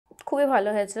খুবই ভালো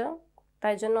হয়েছে,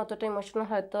 তাই জন্য অতটা ইমোশনাল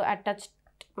হয়তো অ্যাটাচড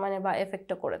মানে বা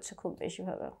এফেক্টও করেছে খুব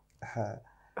বেশিভাবে। হ্যাঁ,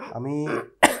 আমি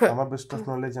আমার বেস্ট অফ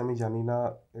নলেজ আমি জানি না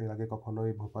এর আগে কখনো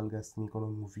এই ভোপাল গ্যাস নিয়ে কোনো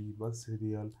মুভি বা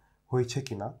সিরিয়াল হয়েছে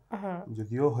কিনা।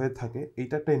 যদিও হয়ে থাকে,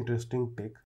 এইটা একটা interesting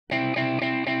take.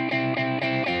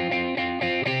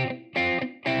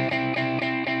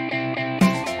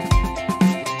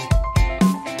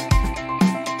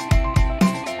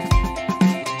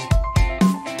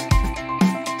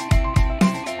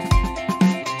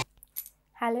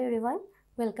 Hello everyone,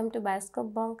 welcome to bioscope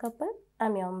বং কাপল।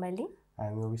 আমি অম্বালি।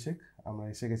 আমি অভিষেক। আমরা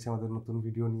এসে গেছি আমাদের নতুন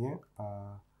ভিডিও নিয়ে।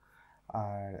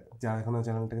 আর যারা এখনো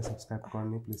চ্যানেলটাকে সাবস্ক্রাইব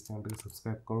করেনি, প্লিজ চ্যানেলটাকে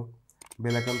সাবস্ক্রাইব করুন,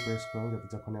 বেল আইকন প্রেস করুন, যাতে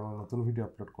যখন আমরা নতুন ভিডিও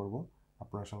আপলোড করব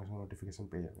আপনারা সঙ্গে সঙ্গে নোটিফিকেশন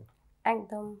পেয়ে যাবেন।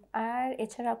 একদম। আর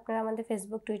এছাড়া আপনারা আমাদের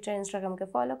ফেসবুক, টুইটার, ইনস্টাগ্রামকে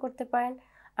ফলো করতে পারেন।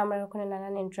 আমরা ওখানে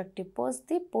নানান ইন্টারাক্টিভ পোস্ট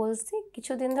দিই।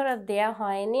 কিছুদিন ধরে দেওয়া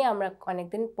হয়নি, আমরা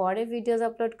অনেকদিন পরে ভিডিওস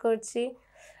আপলোড করছি।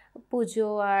 পুজো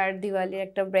আর দিওয়ালির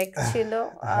একটা ব্রেক ছিল।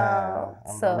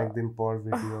 আমরা অনেকদিন পর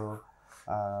ভিডিও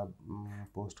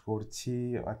পোস্ট করছি।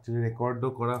 অ্যাকচুয়ালি রেকর্ডও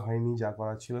করা হয়নি, যা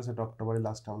করা ছিল সেটা অক্টোবরের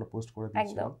লাস্টে আমরা পোস্ট করে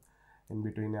দিয়েছিলাম। ইন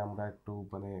বিটুইনে আমরা একটু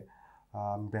আমি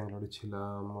ব্যাঙ্গালোরে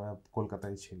ছিলাম,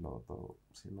 কলকাতায় ছিল, তো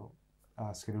ছিল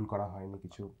শিডিউল করা হয়নি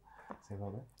কিছু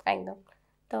সেভাবে। একদম।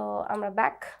 তো আমরা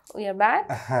উই আর ব্যাক।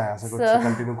 হ্যাঁ, আশা করছি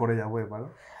কন্টিনিউ করে যাবো এবার।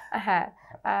 হ্যাঁ,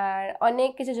 আর অনেক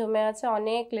কিছু জমে আছে,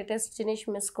 অনেক লেটেস্ট জিনিস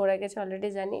মিস করে গেছে অলরেডি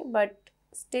জানি, বাট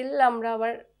স্টিল আমরা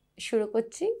আবার শুরু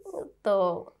করছি, তো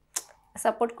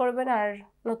সাপোর্ট করবেন। আর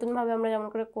নতুনভাবে আমরা যেমন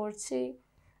করে করছি,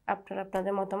 আপনারা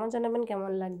আপনাদের মতামত জানাবেন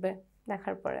কেমন লাগবে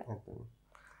দেখার পরে।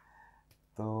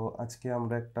 তো আজকে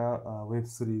আমরা একটা ওয়েব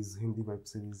সিরিজ, হিন্দি ওয়েব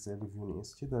সিরিজের রিভিউ নিয়ে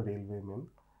এসেছি, দ্য রেলওয়েমেন।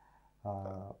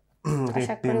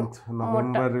 18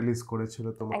 নভেম্বর রিলিজ করেছিল,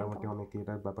 তো মোটামুটি অনেকে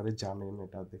এটার ব্যাপারে জানেন,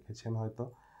 এটা দেখেছেন হয়তো,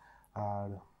 আর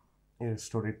এর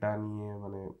স্টোরিটা নিয়ে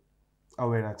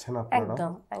অ্যাওয়্যার আছেন আপনারা।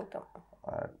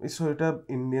 আর এই স্টোরিটা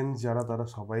ইন্ডিয়ান যারা তারা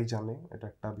সবাই জানে, এটা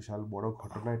একটা বিশাল বড়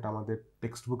ঘটনা। এটা আমাদের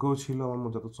টেক্সট বুকেও ছিল,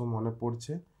 আমার যতদূর মনে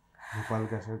পড়ছে, ভোপাল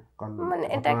গ্যাসের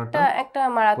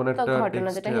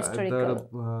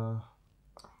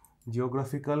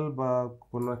জিওগ্রাফিক্যাল বা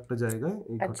কোনো একটা জায়গায়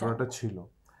এই ঘটনাটা ছিল।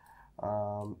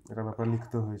 এটা ব্যাপার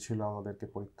লিখতে হয়েছিল আমাদেরকে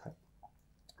পরীক্ষায়।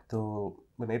 তো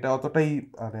এটা অতটাই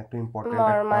একটা ইম্পর্টেন্ট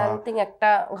একটা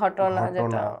ঘটনা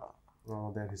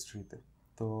আমাদের হিস্ট্রিতে।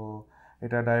 তো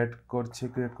এটা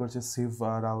ক্রিয়েট করছে শিব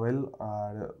আর রাওয়েল,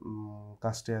 আর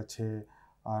কাস্টে আছে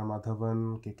আর মাধবন,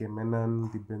 কে মেনন,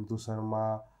 দিব্যেন্দু শর্মা,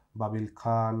 বাবিল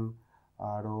খান,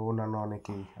 আরও অন্যান্য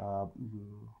অনেকেই।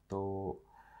 তো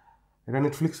এটা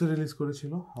নেটফ্লিক্সে রিলিজ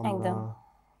করেছিল,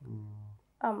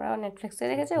 আমরাও নেটফ্লিক্সে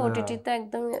দেখেছি। ওটিটিতে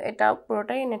একদম এটা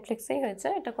পুরোটাই নেটফ্লিক্সেই হয়েছে,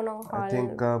 এটা কোনো আই থিংক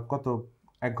কত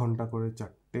 1 ঘন্টা করে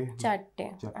চারটে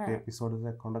এপিসোড,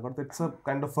 1 ঘন্টা করে। It's a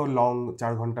kind of a long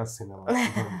 4 ঘন্টার সিনেমা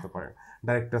বলতে পারেন,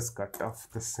 directors cut off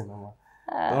this cinema,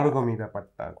 তো ওরকমই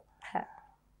ব্যাপারটা।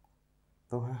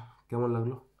 তো কেমন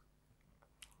লাগলো?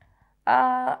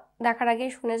 দেখার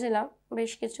আগেই শুনেছিলাম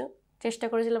বেশ কিছু, চেষ্টা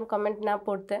করেছিলাম কমেন্ট না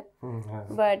পড়তে,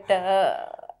 বাট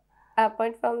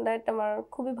অ্যাপার্ট ফ্রম দ্যাট আমার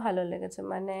খুবই ভালো লেগেছে।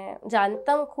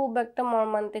 জানতাম খুব একটা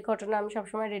মর্মান্তিক ঘটনা, আমি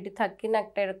সবসময় রেডি থাকি না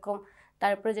একটা এরকম,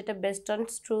 তারপরে যেটা বেস্ট অন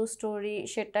ট্রু স্টোরি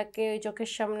সেটাকে ওই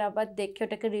চোখের সামনে আবার দেখে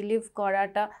ওটাকে রিলিভ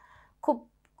করাটা খুব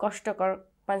কষ্টকর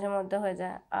মাঝে মধ্যে হয়ে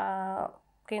যায়,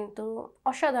 কিন্তু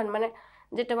অসাধারণ।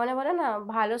 যেটা বলে না,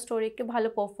 ভালো স্টোরিকে ভালো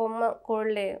পারফর্ম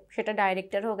করলে, সেটা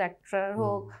ডাইরেক্টর হোক, অ্যাক্টর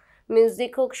হোক,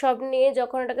 মিউজিক হোক, সব নিয়ে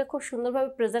যখন ওটাকে খুব সুন্দরভাবে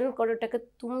প্রেজেন্ট করো, ওটাকে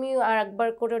তুমি আর একবার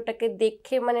করে ওটাকে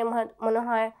দেখে মনে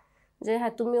হয় যে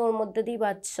হ্যাঁ তুমি ওর মধ্যে দিয়ে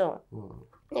বাঁচছ,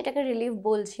 এটাকে রিলিভ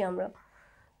বলছি আমরা।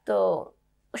 তো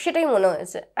সেটাই মনে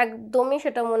হয়েছে, একদমই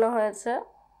সেটা মনে হয়েছে,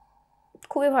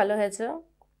 খুবই ভালো হয়েছে,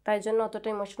 তাই জন্য অতটা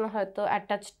ইমোশনাল হয়তো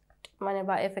অ্যাটাচড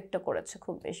বা এফেক্টও করেছে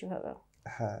খুব বেশিভাবে।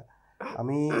 হ্যাঁ,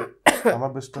 আমি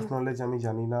আমার বেস্ট অফ নলেজ আমি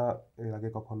জানি না এর আগে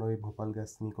কখনো এই ভোপাল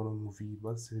গ্যাস নিয়ে কোনো মুভি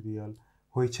বা সিরিয়াল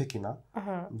হয়েছে কিনা।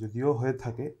 যদিও হয়ে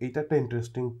থাকে, এইটা একটা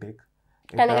ইন্টারেস্টিং টেক।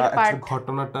 এটা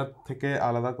ঘটনাটা থেকে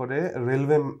আলাদা করে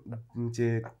রেলওয়ে যে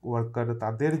ওয়ার্কার,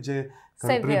 তাদের যে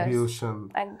কন্ট্রিবিউশন,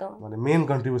 মেন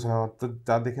কন্ট্রিবিউশন, আমার তো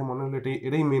যা দেখে মনে হলো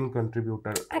এটাই মেন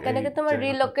কন্ট্রিবিউটর। এখানে তোমার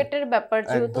রিলোকেটের ব্যাপার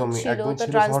যেহেতু ছিল, তো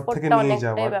ট্রান্সপোর্টটা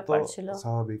অনেকটাই ব্যাপার ছিল।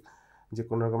 স্বাভাবিক যে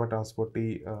কোনো রকমের ট্রান্সপোর্টই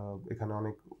এখানে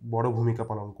অনেক বড় ভূমিকা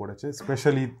পালন করেছে,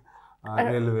 স্পেশালি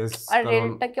রেলওয়েজ। আর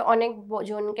রেলটা কি অনেক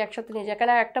জনকে একসাথে নিয়ে যায়,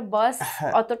 কারণ একটা বাস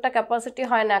অতটা ক্যাপাসিটি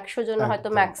হয় না, 100 জন হয়তো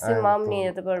ম্যাক্সিমাম নিয়ে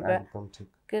যেতে পারবে,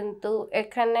 কিন্তু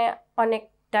এখানে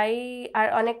অনেকটাই আর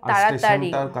অনেক তাড়াতাড়ি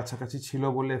কাছাকাছি ছিল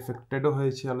বলে এফেক্টেডও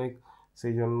হয়েছে অনেক,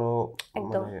 সেই জন্য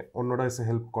অন্যরা এসে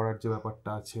হেল্প করার যে ব্যাপারটা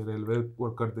আছে রেলওয়ে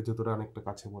ওয়ার্কারদের যতটা অনেকটা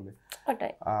কাছে বলে।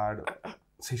 আর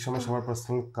সেই সময় সবার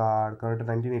পার্সোনাল কার, কারণ এটা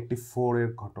 1984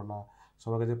 এর ঘটনা,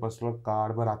 সবার কাছে পার্সোনাল কার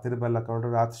বা রাতের বেলা, কারণ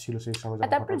এটা রাত ছিল সেই সময়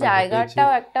যখন তারপরে ঘটনাটা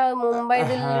জায়গাটাও একটা মুম্বাই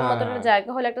দিল্লির মতো একটা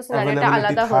জায়গা হলে একটা সিনারিটা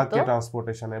আলাদা হতো, থাকে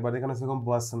ট্রান্সপোর্টেশনে। এবার এখানে সেরকম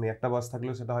বাস নেই, একটা বাস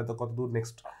থাকলেও সেটা হয়তো কত দূর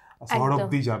নেক্সট শহর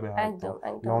অব্দি যাবে, হয়তো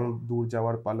লং দূর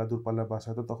যাওয়ার দূরপাল্লার বাস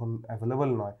হয়তো তখন অ্যাভেলেবল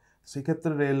নয়। সেই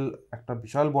ক্ষেত্রে রেল একটা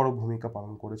বিশাল বড় ভূমিকা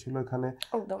পালন করেছিল এখানে।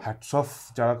 হ্যাটস অফ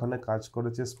যারা ওখানে কাজ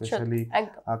করেছে, স্পেশালি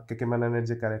কে মেননের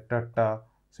যে ক্যারেক্টারটা,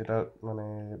 সেটা মানে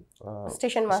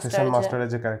স্টেশন মাস্টারের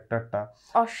যে ক্যারেক্টারটা,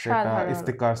 সেটা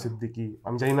ইফতিকার সিদ্দিকী,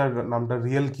 আমি জানি না নামটা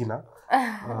রিয়েল কিনা,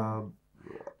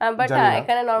 বাট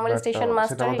এখানে নরমালি স্টেশন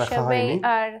মাস্টার হিসেবে,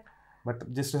 আর বাট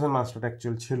যে স্টেশন মাস্টারটা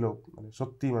অ্যাকচুয়াল ছিল মানে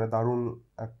সত্যি মানে দারুণ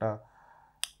একটা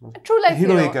ট্রু লাইফ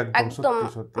হিরোইক, একদম সত্যি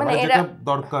সত্যি মানে যেটা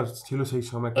দরকার ছিল সেই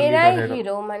সময় একটা লিডারের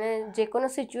হিরো। মানে যে কোনো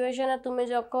সিচুয়েশনে তুমি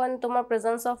যখন তোমার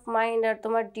প্রেজেন্স অফ মাইন্ড আর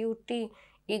তোমার ডিউটি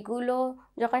এগুলো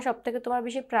যখন সব থেকে তোমার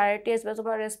বেশি প্রায়োরিটি আসবে,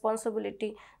 তোমার রেসপন্সিবিলিটি,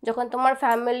 যখন তোমার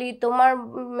ফ্যামিলি, তোমার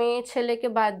মেয়ে ছেলেকে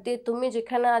বাদ দিয়ে তুমি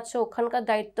যেখানে আছো ওখানকার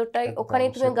দায়িত্বটাই, ওখানেই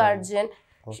তুমি গার্জিয়ান,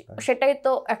 সেটাই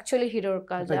তো অ্যাকচুয়ালি হিরোর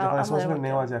কাজ।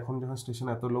 নেওয়া যায় এখন যখন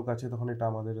স্টেশনে এত লোক আছে তখন এটা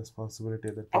আমাদের রেসপন্সিবিলিটি,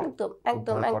 একদম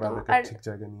একদম একদম। আর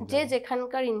যে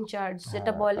যেখানকার ইনচার্জ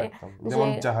যেটা বলে, যেমন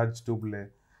জাহাজ ডুবলে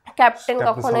ক্যাপ্টেন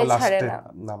কখনোই ছাড়ে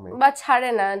না বা ছাড়ে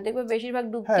না, দেখবে বেশিরভাগ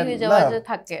ডুবতি হয়ে যাওয়া যে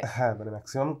থাকে। হ্যাঁ মানে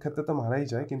ম্যাক্সিমাম ক্ষেত্রে তো মারাই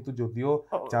যায়, কিন্তু যদিও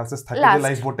চান্সেস থাকে যে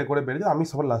লাইফ বোটে করে বেরিয়ে আমি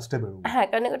সবার লাস্টে বেরোবো, হ্যাঁ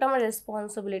কারণ এটা আমার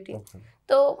রেসপন্সিবিলিটি।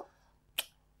 তো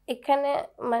এখানে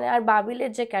মানে আর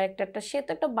বাবিলের যে ক্যারেক্টারটা, সে তো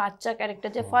একটা বাচ্চা ক্যারেক্টার,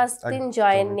 যে ফার্স্ট দিন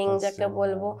জয়েনিং যাকে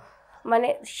বলবো, মানে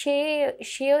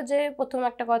সেও যে প্রথম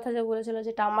একটা কথা যে বলেছিল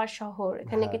যে এটা আমার শহর,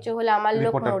 এখানে কিছু হলে আমার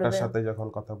লোক মরবে, রিপোর্টারটার সাথে যখন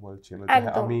কথা বলছিল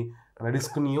যে আমি মানে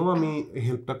রিস্ক নিয়েও আমি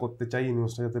হেল্পটা করতে চাই,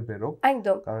 নিউজটা যাতে বেরো,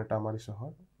 একদম, কারণ এটা আমারই শহর,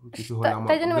 কিছু হলে আমার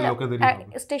লোকেদেরই হবে।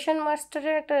 স্টেশন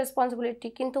মাস্টারের একটা রেসপন্সিবিলিটি,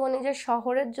 কিন্তু ও নিজের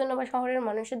শহরের জন্য বা শহরের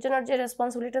মানুষের জন্য যে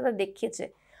রেসপন্সিবিলিটিটা দেখিয়েছে।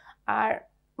 আর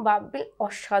বাবিল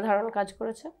অসাধারণ কাজ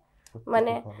করেছে,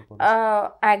 মানে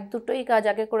এক দুটোই কাজ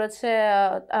আগে করেছে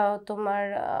তোমার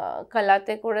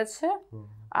কালাতে করেছে,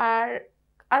 আর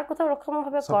আর কোথাও ওরকম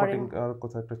ভাবে করেন, আর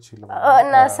কোথাও একটা ছিল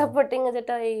না সাপোর্টিং এ,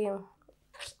 যেটা এই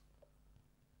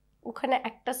ওখানে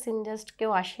একটা সিন জাস্ট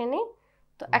কেউ আসেনি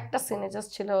তো, একটা সিনে জাস্ট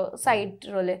ছিল সাইড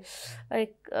রোলে,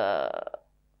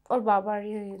 ওর বাবার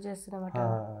যে সিনেমাটা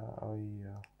ওই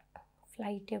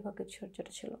ফ্লাইটে বা কিছু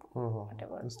যেটা ছিল,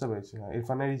 বুঝতে পেরেছি,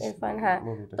 ইরফান, হ্যাঁ।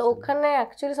 তো ওখানে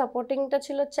অ্যাকচুয়ালি সাপোর্টিংটা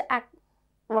ছিল হচ্ছে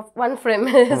ওয়ান ফ্রেম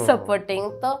সাপোর্টিং,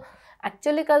 তো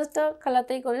অ্যাকচুয়ালি কাজটা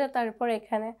খালাতেই করেছে। তারপর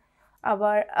এখানে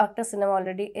আবার একটা সিনেমা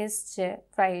অলরেডি এসছে,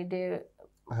 ফ্রাইডে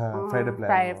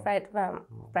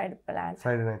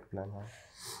নাইট প্ল্যান,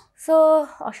 সো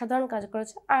অসাধারণ কাজ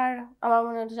করেছে। আর আমার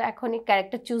মনে হচ্ছে এখনই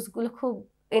ক্যারেক্টার চুজগুলো খুব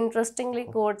ইন্টারেস্টিংলি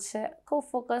করছে, খুব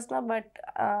ফোকাস না, বাট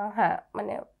হ্যাঁ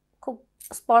মানে খুব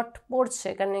স্পট পড়ছে,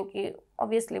 কারণ কি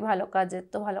অবভিয়াসলি ভালো কাজের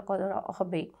তো ভালো কদর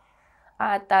হবেই।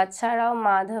 আর তাছাড়াও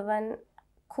মাধবন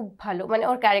খুব ভালো, মানে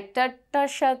ওর ক্যারেক্টারটার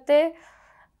সাথে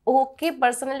ওকে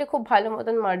পার্সোনালি খুব ভালো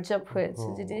মতন মার্জ আপ হয়েছে,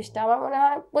 যে জিনিসটা আমার মনে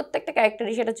হয় প্রত্যেকটা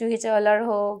ক্যারেক্টারই, সেটা জুহি চাওলার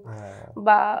হোক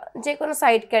বা যে কোনো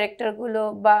সাইড ক্যারেক্টারগুলো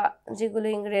বা যেগুলো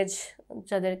ইংরেজ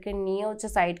যাদেরকে নিয়ে হচ্ছে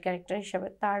সাইড ক্যারেক্টার হিসেবে,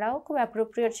 তারাও খুব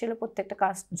অ্যাপ্রোপ্রিয়েট ছিল প্রত্যেকটা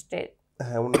কাস্টে।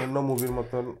 হ্যাঁ অন্যান্য মুভির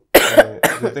মতন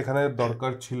যেহেতু এখানে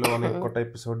দরকার ছিল অনেক কটা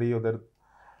এপিসোডেই ওদের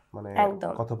মানে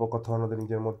কথোপকথন, ওদের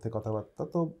নিজের মধ্যে কথাবার্তা,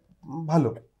 তো ভালো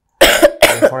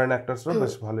ফরেন অ্যাক্টরসরা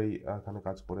বেশ ভালোই এখানে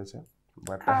কাজ করেছে।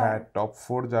 বাট হ্যাঁ টপ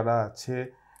 4 যারা আছে,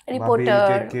 বাবিল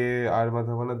কে আর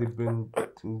মাধবন,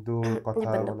 দিব্যেন্দু কথা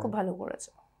মানে খুব ভালো করেছে,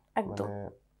 একদম মানে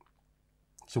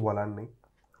কিছু বলার নেই।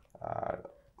 আর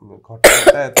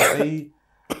ঘটনাটা এতটাই,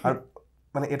 আর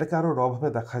মানে এটাকে আরো র ভাবে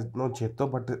দেখানো যেত,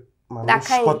 বাট মানুষ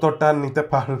কতটা নিতে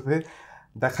পারবে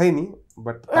দেখাইনি,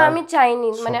 বাট আমি চাইনি,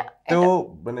 মানে তো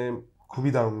মানে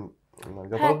খুবই দারুণ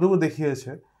যতটুকু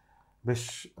দেখিয়েছে, বেশ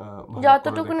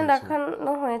যতটুকুনি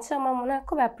দেখানো হয়েছে আমার মনে হয়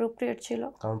খুব অ্যাপ্রোপ্রিয়েট ছিল,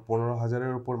 কারণ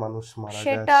 15,000-এর উপর মানুষ মারা গেছে,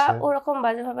 সেটা ওরকম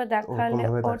বাজেভাবে দেখালে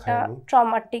ওটা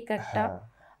ট্রমাটিক একটা।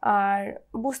 আর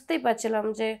বুঝতেই পারছিলাম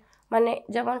যে মানে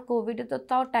যেমন কোভিডে তো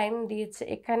তাও টাইম দিয়েছে,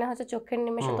 এখানে হচ্ছে চোখের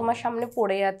নিমেষে তোমার সামনে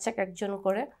পড়ে যাচ্ছে একজন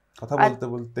করে, কথা বলতে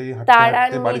বলতেই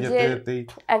হাঁটতে বাড়ি যেতে যেতেই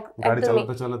গাড়ি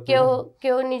চালাতে চালাতে,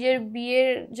 কেউ নিজের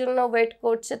বিয়ের জন্য ওয়েট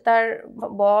করছে, তার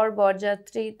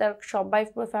বরযাত্রী, তার সবাই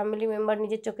পুরো ফ্যামিলি মেম্বার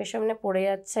নিজের চোখের সামনে পড়ে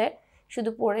যাচ্ছে, শুধু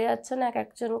পড়ে যাচ্ছে না, এক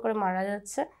একজন করে মারা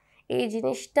যাচ্ছে। এই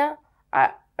জিনিসটা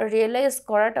রিয়েলাইজ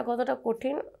করাটা কতটা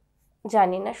কঠিন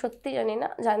জানি না, সত্যি জানি না,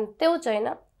 জানতেও চাই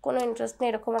না, কোনো ইন্টারেস্ট নেই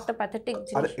এরকম একটা প্যাথেটিক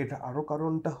জিনিস। আর এটা আরো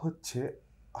কারণটা হচ্ছে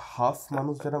হাফ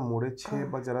মানুষ যারা মরেছে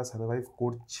বা যারা সার্ভাইভ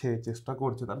করছে চেষ্টা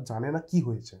করছে, তারা জানে না কি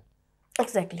হয়েছে,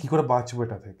 এক্স্যাক্টলি কি করে বাঁচবে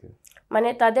এটা থেকে, মানে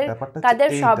তাদের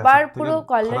সবার পুরো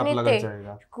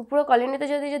কলোনিতে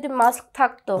যদি যদি মাস্ক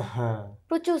থাকতো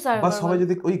প্রচুর সার্ভার বা সবাই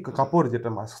যদি ওই কাপড় যেটা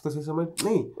মাস্ক তো সেই সময়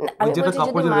নেই, ওই আমি যেটা বলছি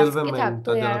কাপড় যদি যে মাস্ক রেলওয়ে থাকতো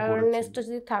অ্যাওয়ারনেসটা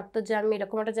যদি থাকতো যে আমি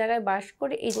এরকম একটা জায়গায় বাস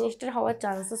করি এই জিনিসটার হওয়ার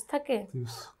চান্সেস থাকে।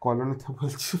 কলোনিতে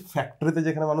বলছি ফ্যাক্টরিতে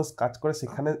যেখানে মানুষ কাজ করে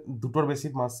সেখানে দুটোর বেশি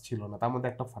মাস্ক ছিল না, তার মধ্যে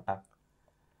একটা ফাটা,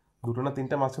 দুটো না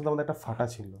তিনটা মাস্ক ছিল তার মধ্যে একটা ফাটা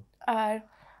ছিল। আর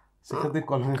সেখানে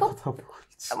কলোনির কথা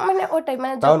বলছি মানে ওটাই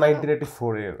মানে তাও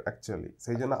 1984 এর অ্যাকচুয়ালি,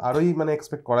 সেই জন্য আরোই মানে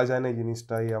এক্সপেক্ট করা যায় না এই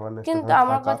জিনিসটা, এই অ্যাওয়ারনেস। কিন্তু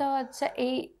আমার কথা হচ্ছে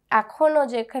এই এখনো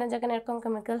যেখানে যেখানে এরকম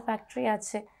কেমিক্যাল ফ্যাক্টরি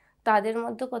আছে তাদের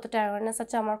মধ্যে কতটা অ্যাওয়ারনেস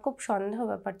আছে আমার খুব সন্দেহ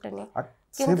ব্যাপারটা নিয়ে।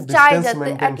 কিন্তু চাই যাতে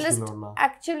অ্যাটলিস্ট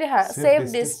অ্যাকচুয়ালি হ্যাঁ সেফ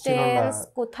ডিসটেন্স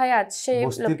কোথায় আছে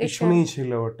লোকেশন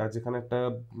ছিল ওটা, যেখানে একটা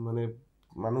মানে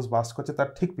মানুষ বাস করছে তার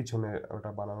ঠিক পিছনে ওটা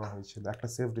বানানো হয়েছিল, একটা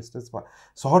সেফ ডিসটেন্স।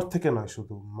 শহর থেকে নয়,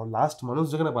 শুধু লাস্ট মানুষ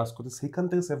যেখানে বাস করছে সেইখান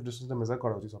থেকে সেফ ডিসটেন্সটা মেজার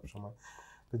করা উচিত সবসময়।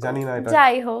 তো জানি না এটা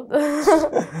যাই হোক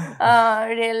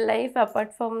real life apart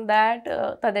from that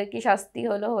তাদের কি শাস্তি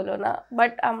হলো না,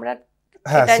 বাট আমরা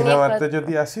হ্যাঁ সিনেমাতে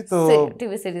যদি আসি তো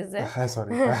টিভি সিরিজে হ্যাঁ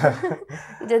সরি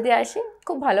যদি আসি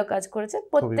খুব ভালো কাজ করেছে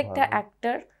প্রত্যেকটা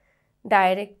অ্যাক্টর,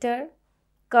 ডাইরেক্টর,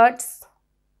 কাটস,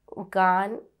 গান,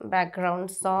 background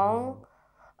song,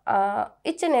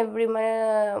 each and every, মানে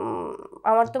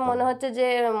আমার তো মনে হচ্ছে যে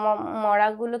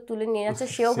মরাগুলো তুলে নিয়ে যাচ্ছে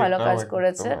সেও ভালো কাজ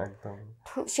করেছে।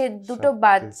 সে দুটো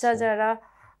বাচ্চা যারা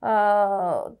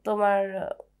তোমার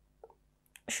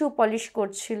শু পলিশ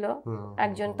করছিল,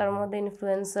 একজন তার মধ্যে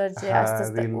ইনফ্লুয়েন্সার যে আস্তে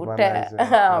আস্তে উঠে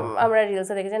আমরা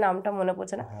রিলসে দেখেছি, নামটা মনে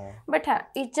পড়ছে না, বাট হ্যাঁ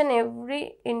ইচ অ্যান্ড এভরি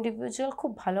ইন্ডিভিজুয়াল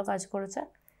খুব ভালো কাজ করেছে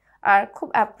আর খুব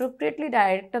অ্যাপ্রোপ্রিয়েটলি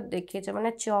ডাইরেক্টর দেখিয়েছে। মানে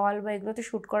চল বা এগুলোতে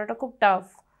শ্যুট করাটা খুব টাফ,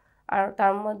 আর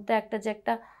তার মধ্যে একটা যে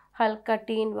একটা হালকা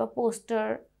টিন বা পোস্টার,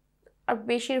 আর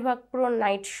বেশিরভাগ পুরো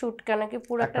নাইট শ্যুট, কেন কি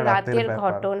পুরো একটা রাতের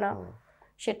ঘটনা,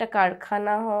 সেটা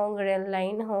কারখানা হোক রেল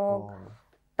লাইন হোক,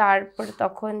 তারপরে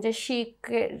তখন যে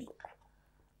শিখের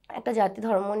একটা জাতি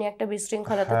ধর্ম নিয়ে একটা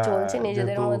বিশৃঙ্খলতা চলছে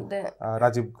নিজেদের মধ্যে।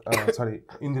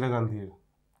 ইন্দিরা গান্ধী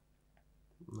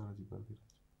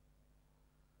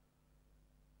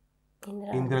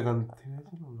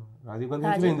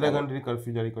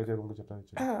কারফিউ জারি করেছে এবং যেটা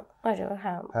হয়েছে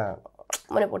হ্যাঁ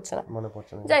মনে পড়ছে না।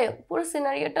 যাই হোক পুরো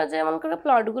সিনারিওটা যেমন করে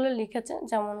প্লটগুলো লিখেছে,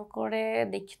 যেমন করে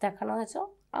দেখানো হয়েছে,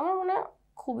 আমার মনে হয়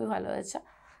খুবই ভালো হয়েছে।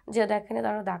 যে দেখেনি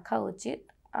তারা দেখা উচিত,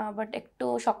 বাট একটু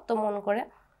শক্ত মন করে,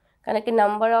 কেন কি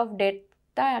নাম্বার অফ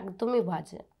ডেটটা একদমই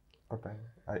বাজে। ওটাই,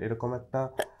 আর এরকম একটা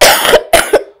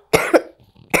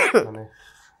মানে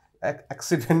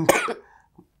অ্যাক্সিডেন্ট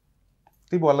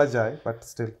কি বলা যায়, বাট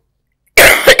স্টিল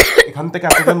এখান থেকে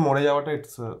এতজন মরে যাওয়াটা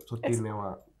ইটস সত্যি নেওয়া,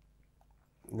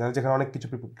 যেখানে অনেক কিছু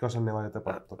প্রিকশন নেওয়া যেতে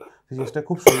পারতো। সেই জিনিসটা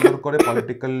খুব সুন্দর করে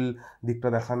পলিটিক্যাল দিকটা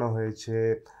দেখানো হয়েছে,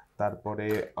 তারপরে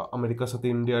আমেরিকার সাথে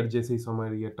ইন্ডিয়ার যে সেই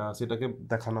সময়ের ইয়েটা সেটাকে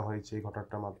দেখানো হয়েছে এই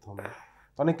ঘটনাটার মাধ্যমে,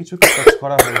 অনেক কিছু টাচ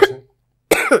করা হয়েছে।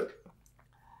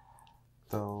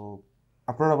 তো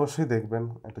আপনারা অবশ্যই দেখবেন,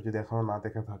 এটা যদি এখনো না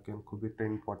দেখে থাকেন, খুবই একটা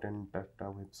ইম্পর্টেন্ট একটা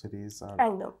ওয়েব সিরিজ, আর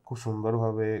খুব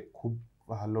সুন্দরভাবে খুব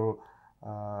ভালো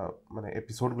মানে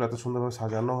এপিসোডগুলো এত সুন্দরভাবে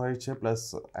সাজানো হয়েছে, প্লাস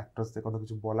অ্যাক্টরসদের কথা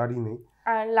কিছু বলারই নেই।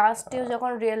 আর লাস্টেও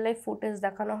যখন রিয়েল লাইফ ফুটেজ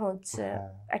দেখানো হচ্ছে,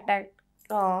 একটা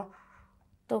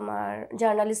তোমার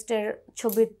জার্নালিস্টের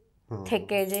ছবি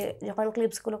থেকে যে যখন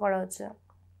ক্লিপসগুলো করা হচ্ছে,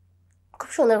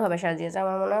 খুব সুন্দরভাবে সাজিয়েছে,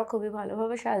 আমার মনে হয় খুবই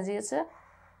ভালোভাবে সাজিয়েছে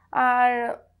আর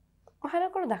ভালো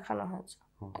করে দেখানো হয়েছে।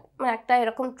 মানে একটা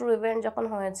এরকম ট্রু ইভেন্ট যখন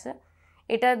হয়েছে,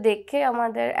 এটা দেখে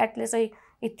আমাদের অ্যাটলিস্ট ওই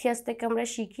ইতিহাস থেকে আমরা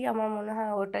শিখি, আমার মনে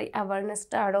হয় ওটাই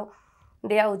অ্যাওয়ারনেসটা আরও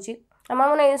দেওয়া উচিত। আমার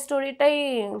মনে হয় এই স্টোরিটাই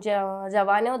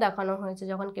জওয়ানেও দেখানো হয়েছে,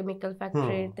 যখন কেমিক্যাল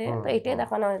ফ্যাক্টরিতে, তো এটাই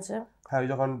দেখানো হয়েছে। হ্যাঁ,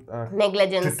 যখন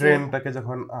নেগলিজেন্স ট্রেনটাকে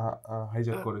যখন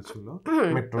হাইজ্যাক করেছিল,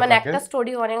 মানে একটা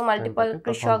স্টোরি অনেক মাল্টিপল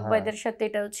কৃষক ভাইদের সাথে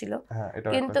এটাও ছিল,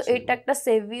 কিন্তু এটা একটা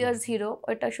সেভিয়ার্স হিরো,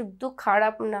 এটা শুধু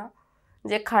খারাপ না,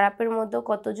 যে খারাপের মধ্যে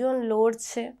কতজন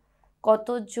লড়ছে,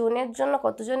 কতজনের জন্য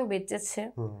কতজন বেঁচেছে,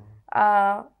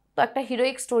 তো একটা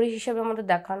হিরোইক স্টোরি হিসেবে আমাদের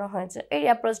দেখানো হয়েছে। এই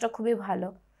অ্যাপ্রোচটা খুবই ভালো,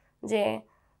 যে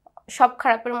সব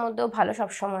খারাপের মধ্যেও ভালো সব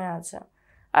সময় আছে।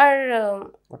 আর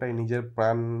ওটাই নিজের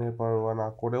প্রাণের পরোয়া না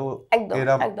করেও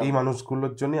এরা এই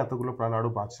মানুষগুলোর জন্য এতগুলো প্রাণ আরো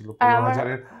বাঁচলো,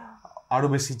 15,000-এর আরো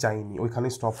বেশি চাইনি, ওইখানে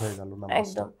স্টপ হয়ে গেল না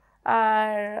একদম।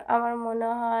 আর আমার মনে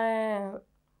হয়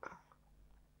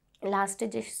লাস্টে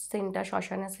যে সিনটা,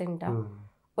 শ্মশানের সিনটা,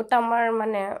 ওটা আমার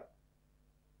মানে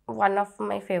ওয়ান অফ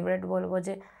মাই ফেভারিট বলবো,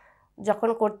 যে যখন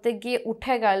করতে গিয়ে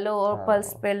উঠে গেল, ওর পালস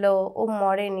পেলো, ও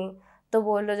মরেনি, তো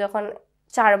বললো যখন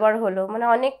 4 বার হলো, মানে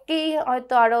অনেকেই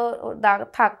হয়তো আরো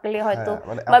থাকলে হয়তো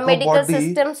বা মেডিকেল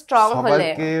সিস্টেম স্ট্রং হলে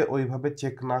সবাইকে ওইভাবে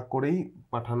চেক না করেই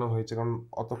পাঠানো হয়েছে, কারণ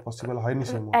অত পসিবল হয়নি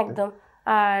সেই মুহূর্তে। একদম,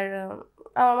 আর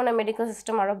আমার মনে হয় মেডিকেল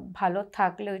সিস্টেম আরো ভালো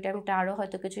থাকলে ওই টাইমটা আরো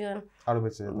হয়তো কিছুজন আরো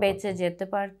বেঁচে যেতে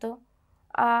পারতো।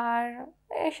 আর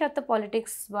এর সাথে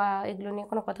পলিটিক্স বা এগুলো নিয়ে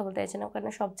কোনো কথা বলতে চাইছি না, ওখানে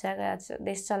সব জায়গায় আছে,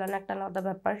 দেশ চালানো একটা আলাদা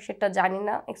ব্যাপার, সেটা জানি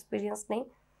না, এক্সপিরিয়েন্স নেই।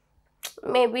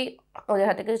 মেবি ওদের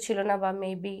হাতে কিছু ছিল না, বা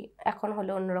মেবি এখন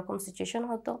হলে অন্যরকম সিচুয়েশন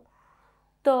হতো।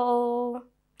 তো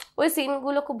ওই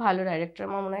সিনগুলো খুব ভালো ডাইরেক্টর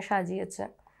আমার মনে হয় সাজিয়েছে,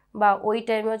 বা ওই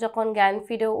টাইমে যখন জ্ঞান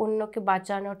ফিরে অন্যকে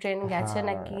বাঁচানো, ট্রেন গেছে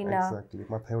নাকি না,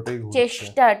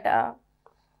 চেষ্টাটা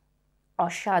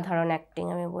অসাধারণ অ্যাক্টিং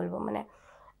আমি বলবো। মানে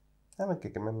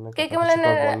কেকে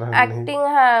ম্যাননের অ্যাক্টিং,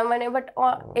 হ্যাঁ মানে বাট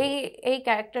এই এই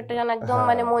ক্যারেক্টারটা যেন একদম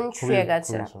মানে মন ছুঁয়ে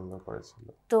গেছে।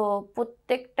 তো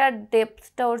প্রত্যেকটা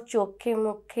ডেপথটা ওর চোখে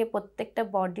মুখে প্রত্যেকটা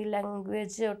বডি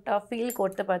ল্যাঙ্গুয়েজে ওটা ফিল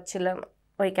করতে পারছিলাম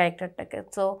ওই ক্যারেক্টারটাকে।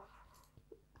 তো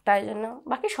তাই জন্য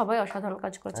বাকি সবাই অসাধারণ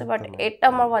কাজ করছে, বাট এটা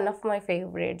আমার ওয়ান অফ মাই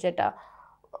ফেভারিট। যেটা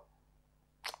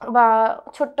বা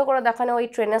ছোট্ট করে দেখানো ওই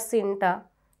ট্রেনের সিনটা,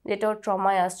 যেটা ওর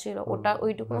ট্রমায় আসছিল, ওটা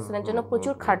ওইটুকু সিনের জন্য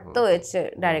প্রচুর খাটতে হয়েছে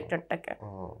ডাইরেক্টরটাকে।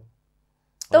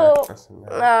 তো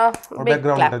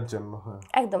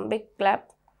একদম বিগ ক্ল্যাপ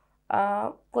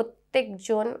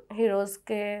প্রত্যেকজন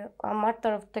হিরোজকে আমার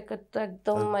তরফ থেকে তো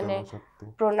একদম মানে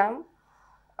প্রণাম।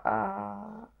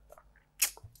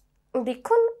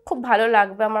 দেখুন খুব ভালো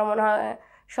লাগবে, আমার মনে হয়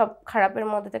সব খারাপের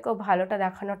মধ্যে থেকেও ভালোটা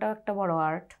দেখানোটাও একটা বড়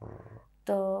আর্ট।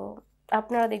 তো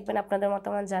আপনারা দেখবেন, আপনাদের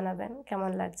মতামত জানাবেন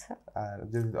কেমন লাগছে। আর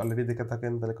যদি অলরেডি দেখে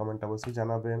থাকেন তাহলে কমেন্ট অবশ্যই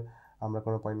জানাবেন আমরা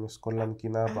কোনো পয়েন্ট মিস করলাম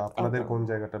কিনা, বা আপনাদের কোন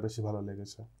জায়গাটা বেশি ভালো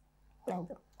লেগেছে।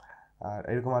 আর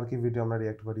এরকম আর কি ভিডিও আমরা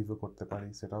রিঅ্যাক্ট বা রিভিউ করতে পারি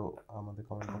সেটাও আমাদের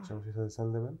কমেন্ট বক্সে অবশ্যই সাজেশন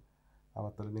দেবেন।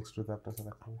 আবার তাহলে নেক্সট ভিডিওতে আপনার সাথে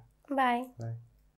দেখা হবে। বাই।